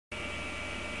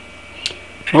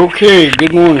Okay,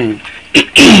 good morning.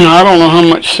 I don't know how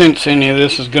much sense any of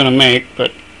this is going to make,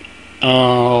 but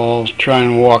I'll try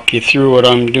and walk you through what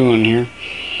I'm doing here.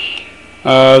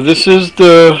 This is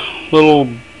the little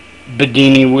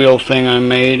Bedini wheel thing I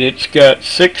made. It's got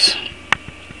six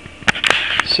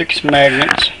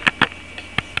magnets.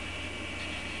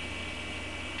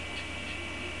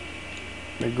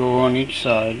 They go on each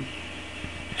side.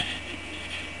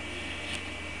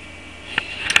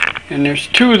 And there's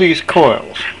two of these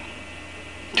coils,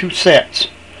 two sets,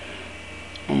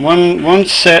 one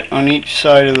set on each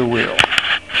side of the wheel.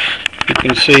 You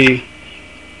can see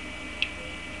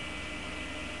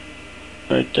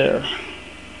right there,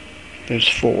 there's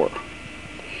four.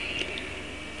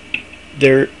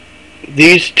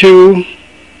 These two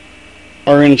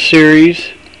are in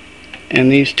series,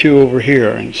 and these two over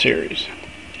here are in series.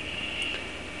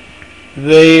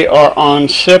 They are on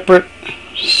separate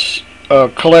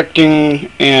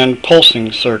collecting and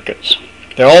pulsing circuits.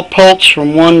 They all pulse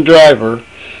from one driver,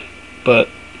 but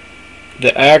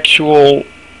the actual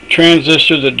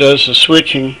transistor that does the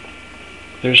switching,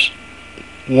 there's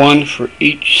one for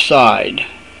each side.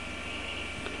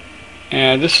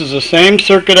 And this is the same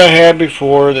circuit I had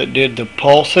before that did the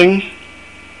pulsing,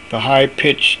 the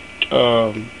high-pitched,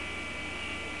 I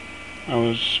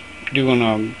was doing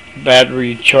a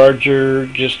battery charger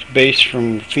just based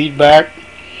from feedback.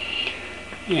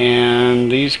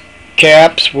 And these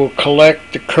caps will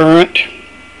collect the current,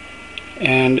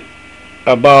 and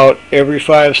about every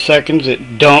 5 seconds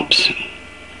it dumps.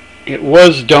 It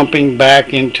was dumping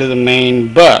back into the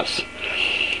main bus.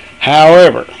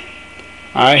 However,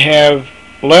 I have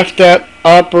left that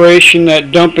operation,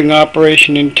 that dumping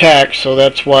operation, intact, so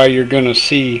that's why you're going to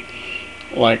see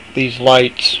like these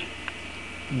lights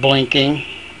blinking.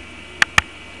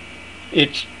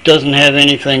 It doesn't have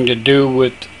anything to do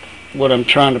with what I'm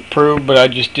trying to prove, but I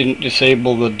just didn't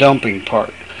disable the dumping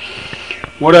part.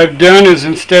 What I've done is,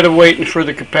 instead of waiting for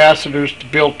the capacitors to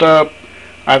build up,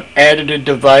 I've added a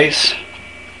device.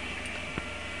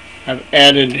 I've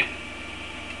added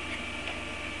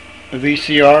a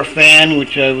VCR fan,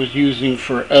 which I was using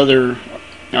for another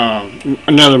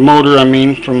motor,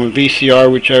 from a VCR,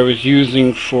 which I was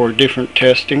using for different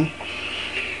testing.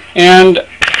 And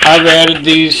I've added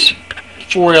these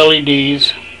 4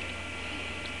 LEDs,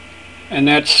 and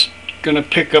that's going to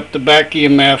pick up the back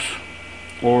EMF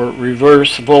or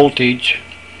reverse voltage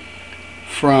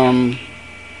from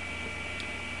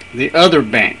the other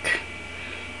bank.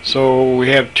 So we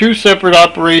have two separate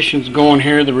operations going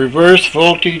here. The reverse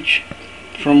voltage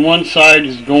from one side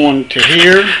is going to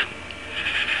here,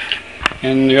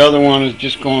 and the other one is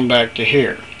just going back to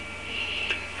here.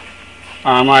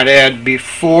 I might add,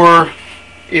 before,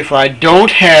 if I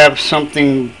don't have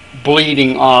something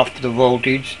bleeding off the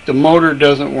voltage, the motor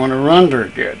doesn't want to run very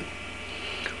good.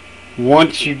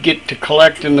 Once you get to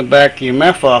collecting the back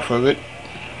EMF off of it,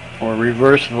 or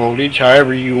reverse voltage,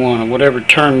 however you want to, whatever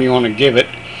term you want to give it,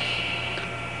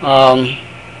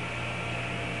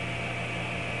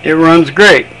 it runs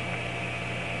great.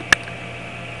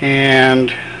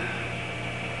 And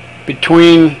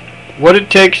between what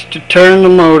it takes to turn the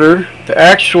motor,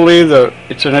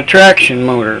 it's an attraction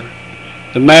motor.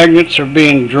 The magnets are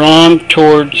being drawn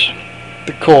towards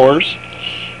the cores,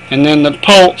 and then the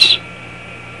pulse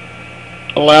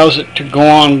allows it to go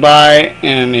on by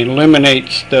and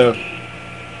eliminates the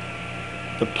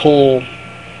pull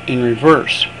in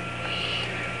reverse.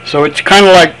 So it's kind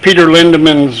of like Peter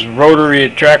Lindemann's rotary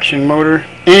attraction motor.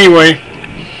 Anyway,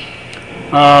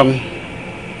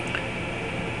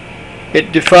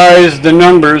 it defies the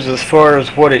numbers as far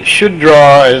as what it should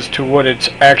draw as to what it's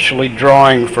actually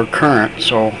drawing for current.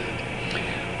 So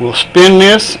we'll spin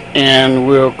this and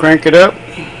we'll crank it up.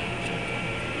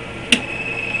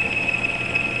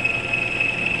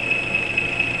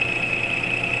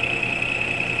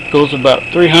 Goes about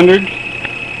 300.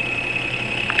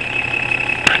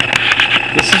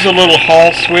 This is a little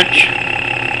Hall switch.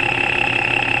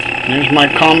 There's my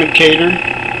commutator.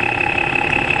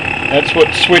 That's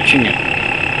what's switching it.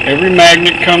 Every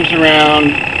magnet comes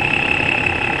around,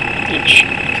 it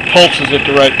pulses at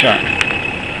the right time.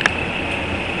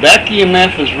 Back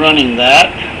EMF is running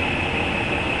that,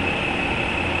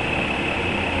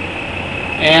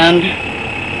 and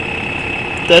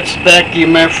that's back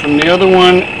EMF from the other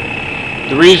one.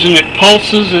 The reason it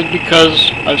pulses is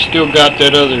because I've still got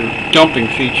that other dumping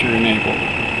feature enabled.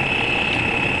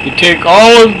 You take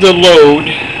all of the load,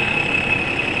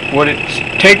 what it's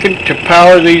taken to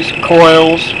power these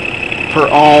coils per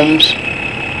ohms,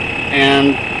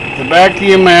 and the back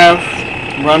EMF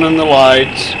running the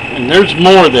lights, and there's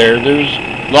more there, there's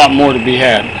a lot more to be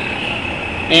had,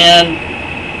 and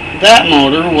that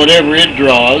motor, whatever it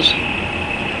draws,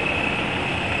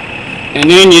 and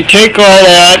then you take all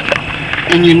that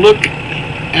and you look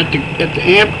at the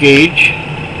amp gauge,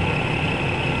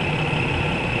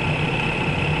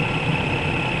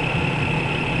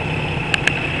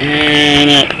 and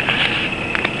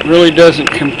it really doesn't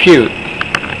compute.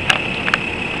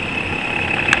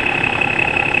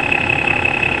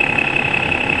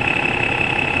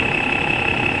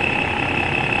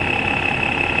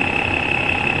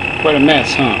 What a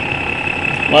mess, huh?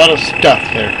 A lot of stuff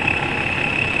there.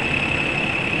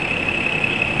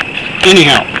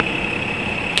 Anyhow,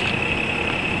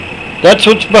 that's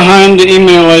what's behind the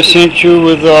email I sent you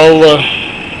with all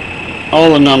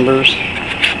the numbers.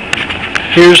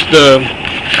 Here's the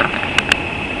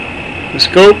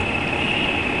scope.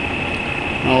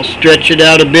 I'll stretch it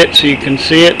out a bit so you can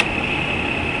see it.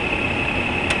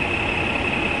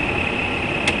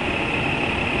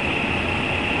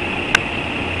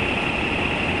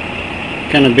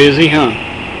 Kind of busy, huh?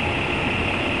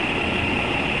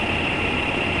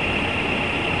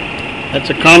 That's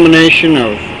a combination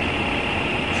of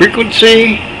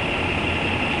frequency,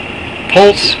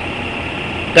 pulse,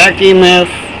 back EMF,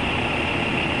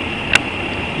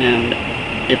 and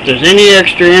if there's any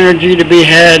extra energy to be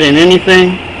had in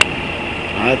anything,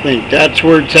 I think that's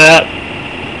where it's at.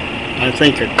 I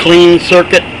think a clean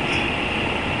circuit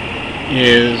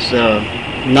is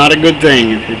not a good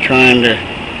thing if you're trying to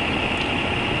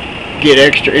get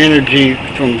extra energy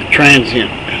from the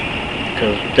transient,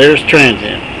 because there's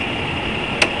transient.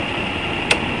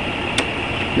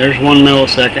 There's 1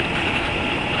 millisecond.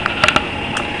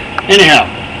 Anyhow,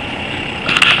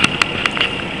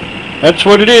 that's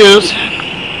what it is.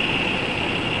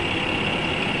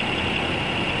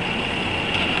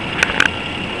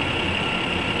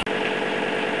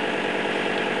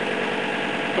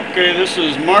 Okay, this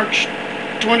is March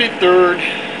 23rd,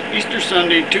 Easter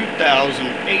Sunday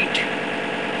 2008,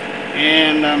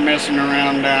 and I'm messing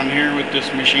around down here with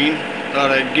this machine.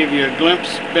 Thought I'd give you a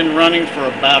glimpse. Been running for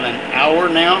about an hour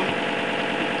now.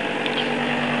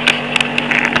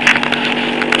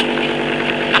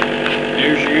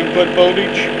 There's your input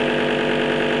voltage,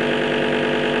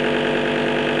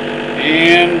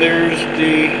 and there's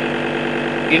the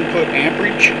input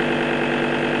amperage.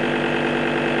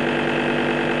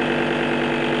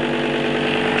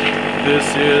 This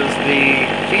is the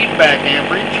feedback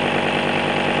amperage.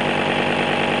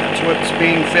 That's what's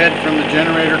being fed from the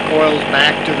generator coils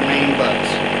back to the main bus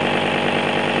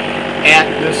at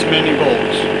this many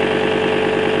volts.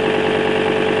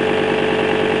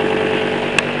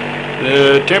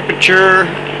 The temperature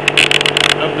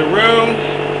of the room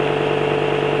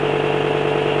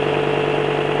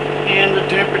and the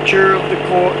temperature of the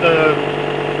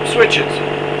switches,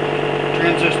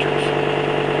 transistors.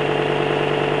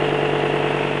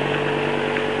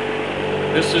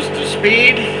 This is the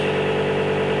speed.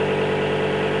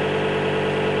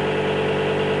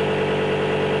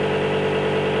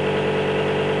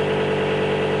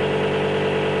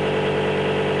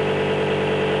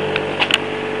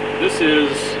 This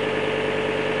is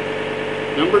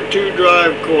number 2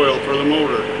 drive coil for the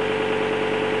motor.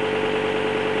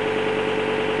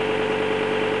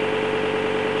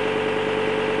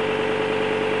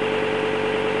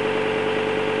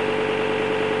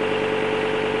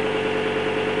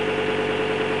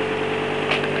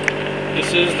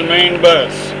 This is the main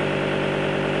bus.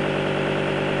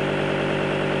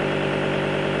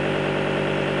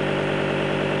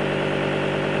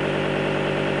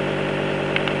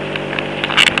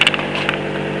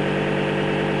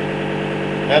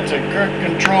 That's a current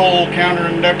control counter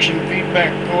induction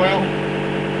feedback coil.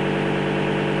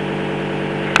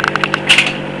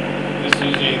 This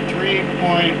is a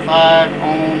 3.5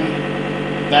 ohm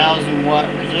 1000 watt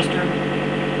resistor.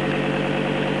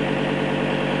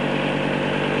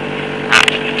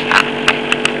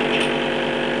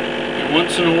 And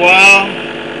once in a while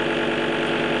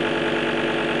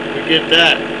we get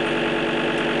that.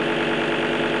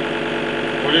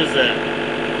 What is that?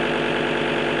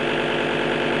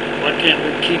 Why can't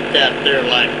we keep that there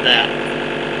like that?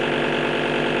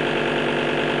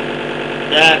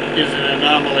 That is an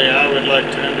anomaly I would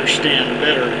like to understand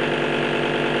better.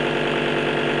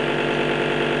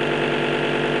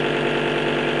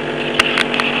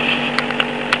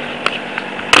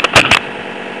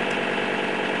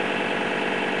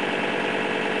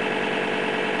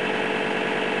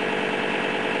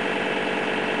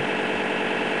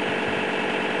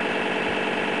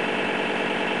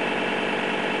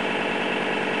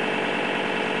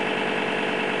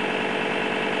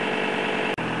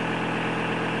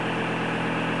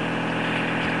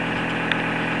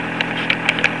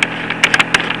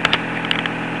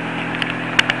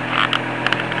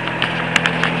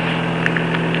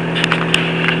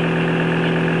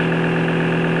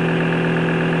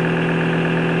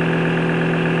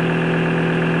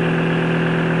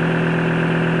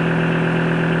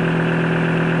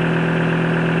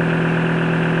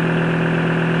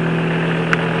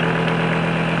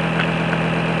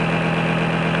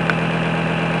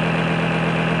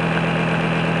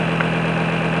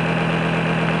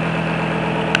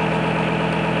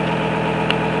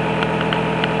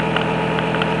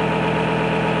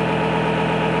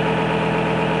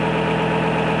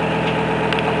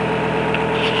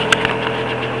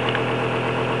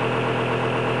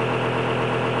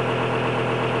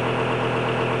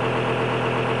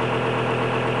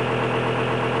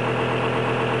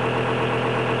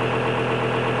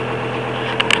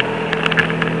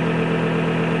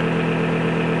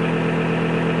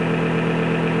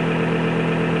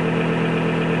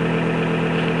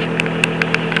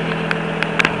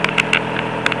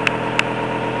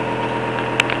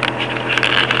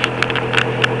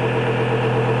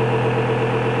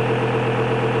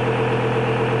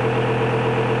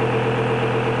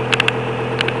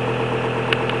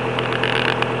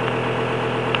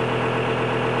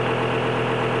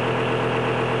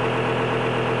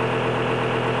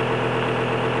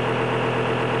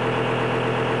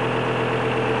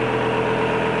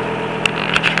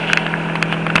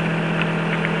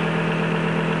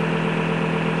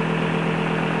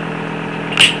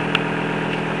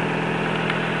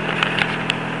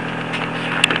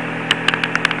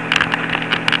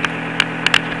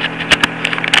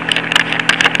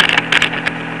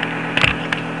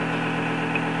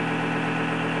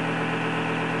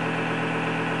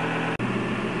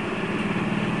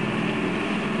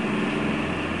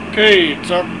 Okay, it's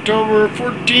October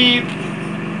 14th.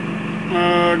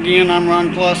 Again, I'm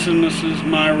Ron Clausen. This is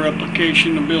my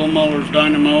replication of Bill Muller's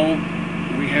dynamo.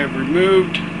 We have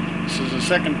removed, this is the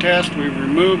second test, we've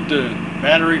removed the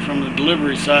battery from the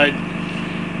delivery side.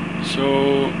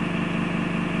 So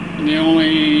the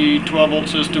only 12-volt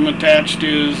system attached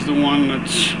is the one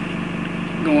that's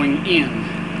going in.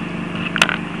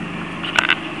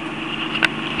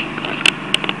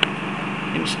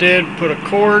 Instead, put a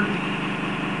cord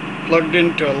plugged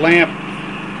into a lamp.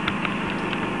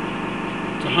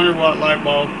 It's a 100-watt light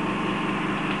bulb.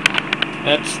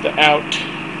 That's the out.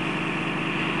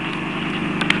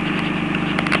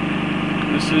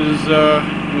 This is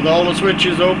with all the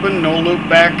switches open, no loop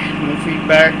back, no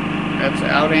feedback. That's the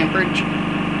out amperage.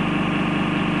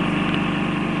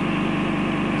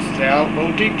 This is the out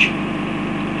voltage.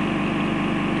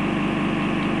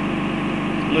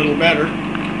 A little better.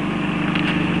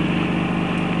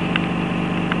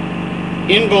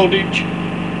 In voltage.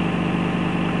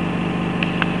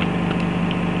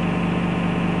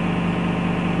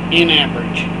 In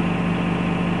amperage.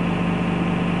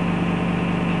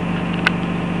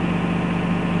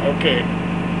 Okay.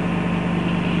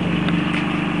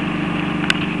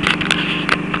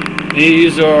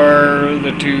 These are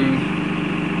the two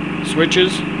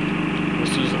switches.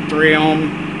 This is a 3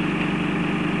 ohm.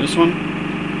 This one.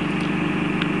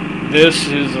 This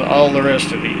is all the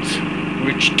rest of these,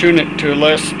 which tune it to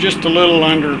just a little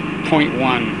under 0.1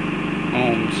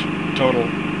 ohms total.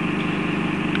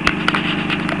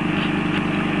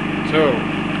 So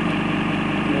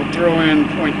we'll throw in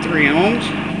 0.3 ohms.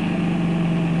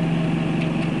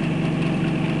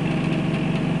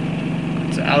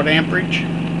 It's out amperage.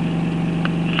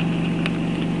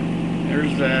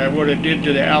 There's what it did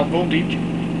to the out voltage.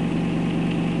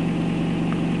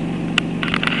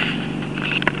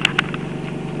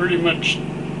 Pretty much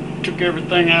took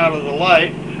everything out of the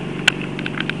light.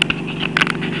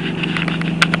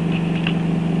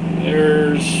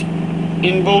 There's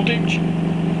in voltage.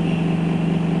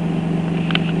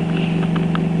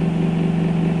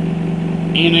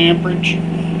 In amperage.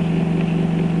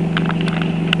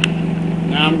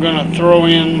 Now I'm going to throw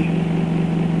in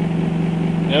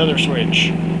the other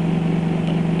switch.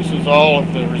 This is all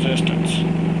of the resistance.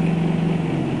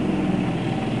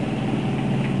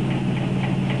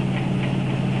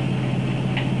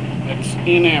 That's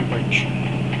in amperage.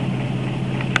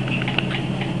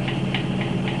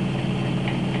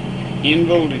 In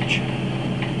voltage.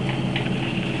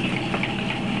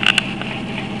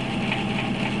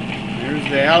 There's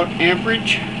the out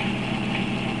amperage.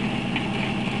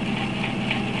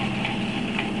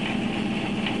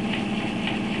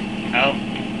 Out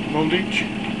voltage.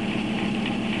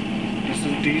 This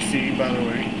is DC, by the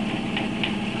way.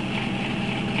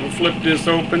 We'll flip this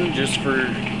open just for...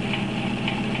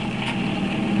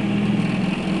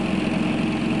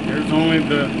 There's only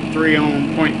the 3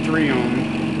 ohm, 0.3 ohm.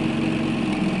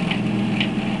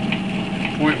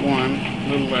 0.1, a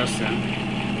little less than.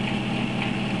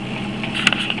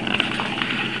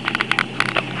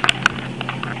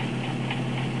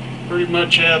 Pretty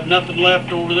much have nothing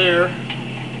left over there.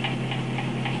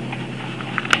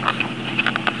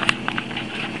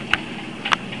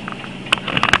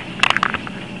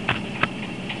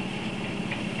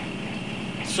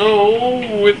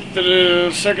 So, with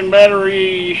the second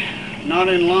battery not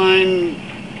in line,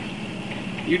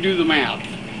 you do the math.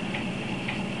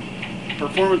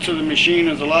 Performance of the machine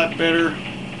is a lot better.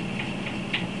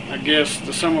 I guess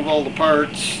the sum of all the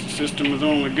parts, the system is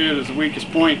only good as the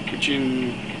weakest point, which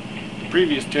in the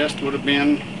previous test would have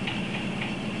been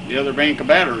the other bank of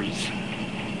batteries.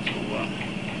 So,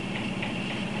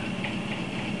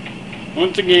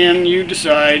 once again, you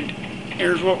decide.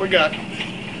 Here's what we got.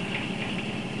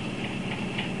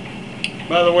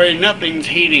 By the way, nothing's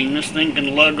heating. This thing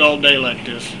can lug all day like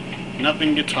this.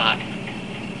 Nothing gets hot.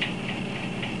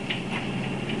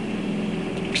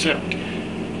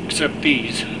 Except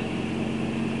these.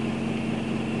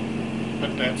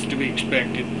 But that's to be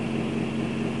expected.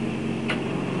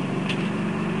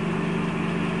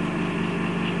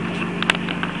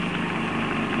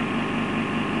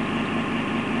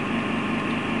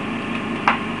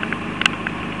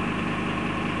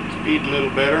 Speed a little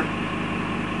better.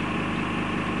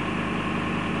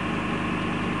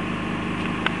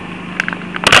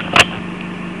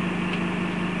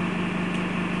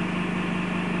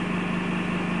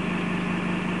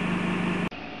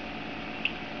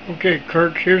 Okay,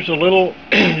 Kirk, here's a little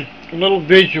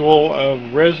visual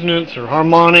of resonance or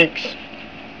harmonics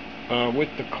with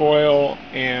the coil,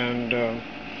 and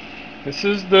this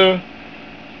is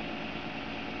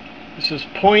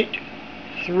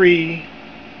 0.3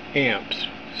 amps.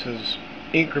 This is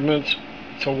increments.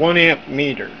 It's a 1 amp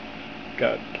meter.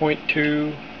 Got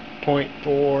 0.2,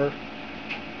 0.4,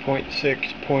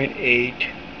 0.6, 0.8,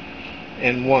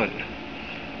 and 1.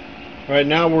 Right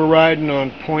now we're riding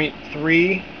on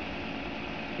 0.3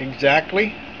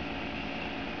 exactly.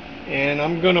 And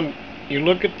I'm gonna, you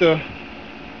look at the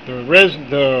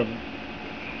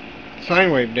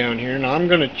sine wave down here. Now I'm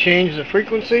gonna change the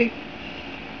frequency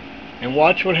and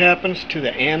watch what happens to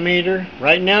the ammeter.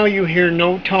 Right now you hear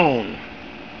no tone.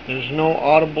 There's no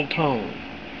audible tone.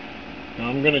 Now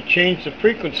I'm going to change the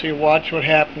frequency. Watch what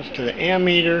happens to the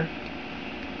ammeter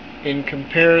in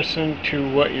comparison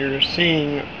to what you're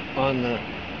seeing on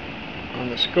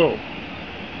the scope.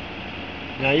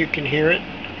 Now you can hear it.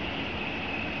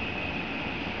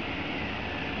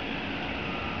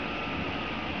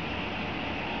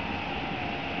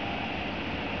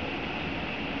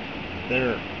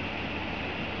 There.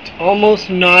 It's almost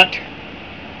not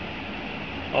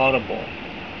audible,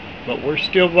 but we're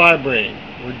still vibrating.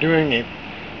 We're doing a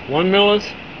 1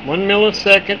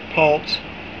 millisecond pulse,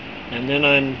 and then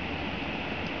I'm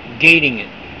gating it.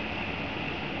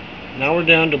 Now we're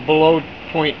down to below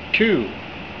 0.2.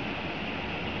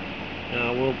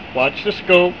 Now we'll watch the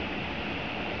scope.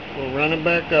 We'll run it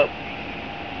back up,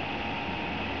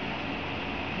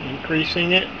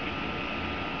 increasing it.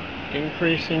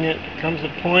 Increasing it. There comes a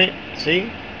point.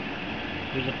 See?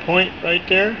 There's a point right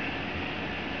there.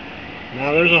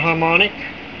 Now there's a harmonic.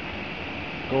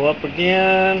 Go up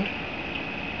again.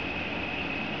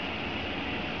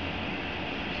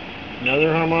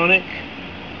 Another harmonic.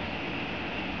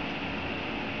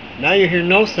 Now you hear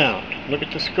no sound. Look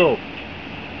at the scope.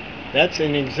 That's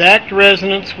in exact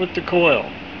resonance with the coil.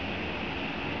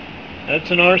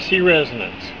 That's an RC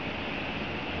resonance.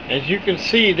 As you can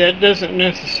see, that doesn't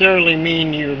necessarily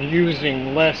mean you're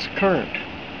using less current.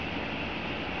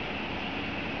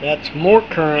 That's more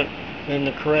current than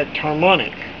the correct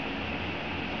harmonic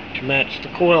to match the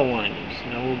coil windings.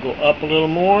 Now we'll go up a little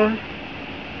more.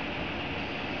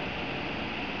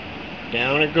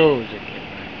 Down it goes again.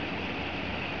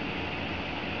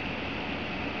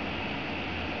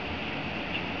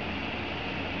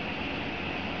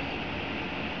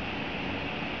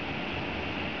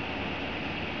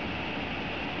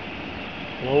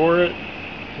 Lower it,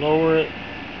 lower it.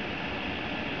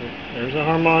 There's a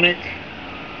harmonic.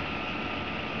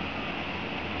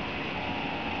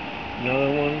 Another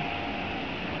one.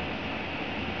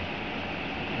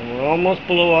 And we're almost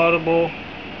below audible.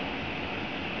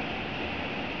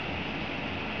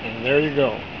 And there you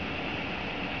go.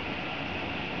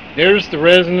 There's the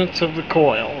resonance of the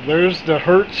coil. There's the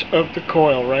hertz of the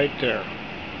coil right there.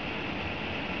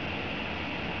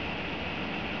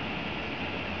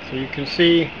 So you can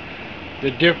see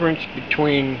the difference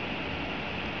between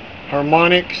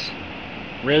harmonics,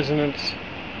 resonance,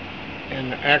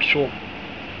 and the actual.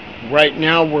 Right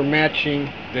now we're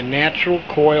matching the natural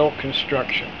coil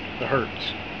construction, the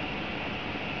hertz.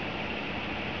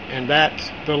 And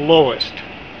that's the lowest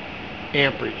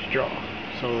amperage draw.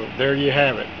 So there you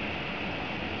have it.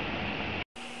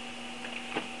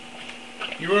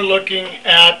 You are looking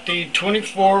at the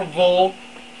 24 volt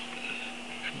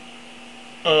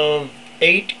of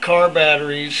 8 car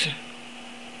batteries.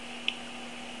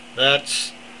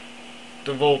 That's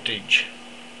the voltage.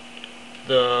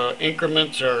 The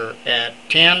increments are at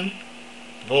 10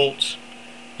 volts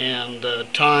and the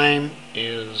time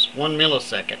is 1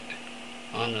 millisecond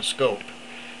on the scope.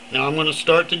 Now I'm going to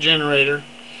start the generator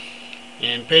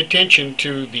and pay attention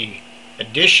to the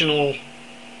additional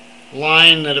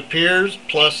line that appears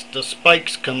plus the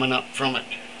spikes coming up from it.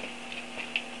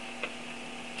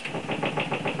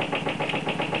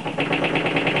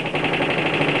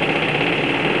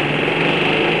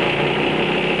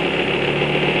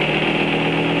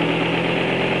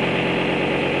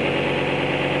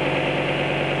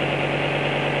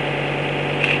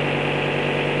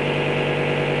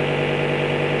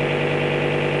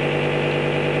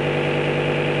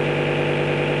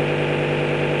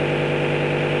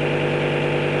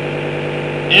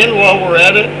 And while we're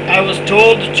at it, I was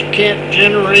told that you can't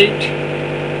generate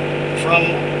from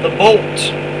the bolts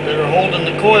that are holding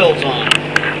the coils on.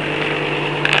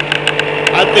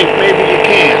 I think maybe you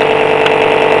can.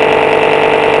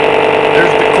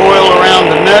 There's the coil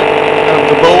around the nut of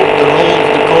the bolt that holds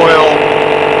the coil.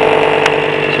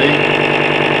 See?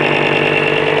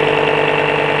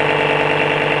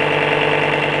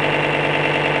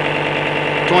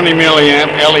 20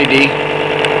 milliamp LED.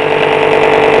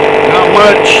 Not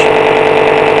much,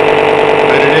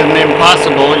 but it isn't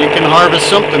impossible. You can harvest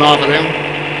something off of them.